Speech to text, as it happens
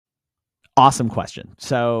Awesome question.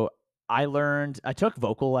 So I took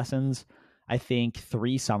vocal lessons, I think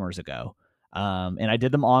 3 summers ago. And I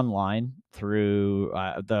did them online through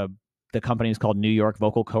the company is called New York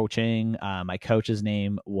Vocal Coaching. My coach's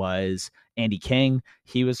name was Andy King.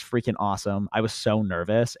 He was freaking awesome. I was so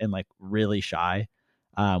nervous and like really shy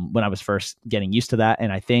when I was first getting used to that.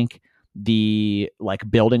 And I think the like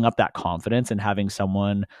building up that confidence and having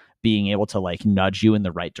someone being able to like nudge you in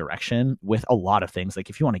the right direction with a lot of things. Like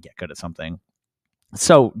if you want to get good at something,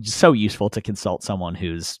 so useful to consult someone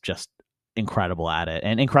who's just incredible at it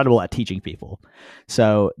and incredible at teaching people.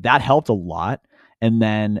 So that helped a lot. And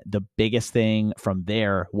then the biggest thing from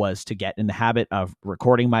there was to get in the habit of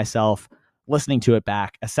recording myself, listening to it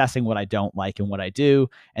back, assessing what I don't like and what I do,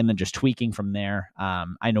 and then just tweaking from there.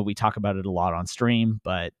 I know we talk about it a lot on stream,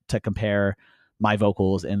 but to compare my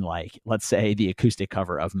vocals in like, let's say the acoustic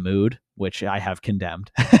cover of Mood, which I have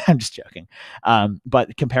condemned. I'm just joking.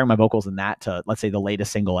 But comparing my vocals in that to, let's say, the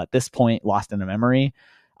latest single at this point, Lost in a Memory,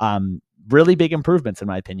 really big improvements in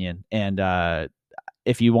my opinion. And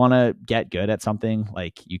if you want to get good at something,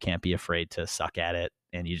 like you can't be afraid to suck at it,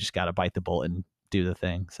 and you just got to bite the bullet and do the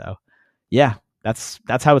thing. So yeah, that's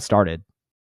how it started.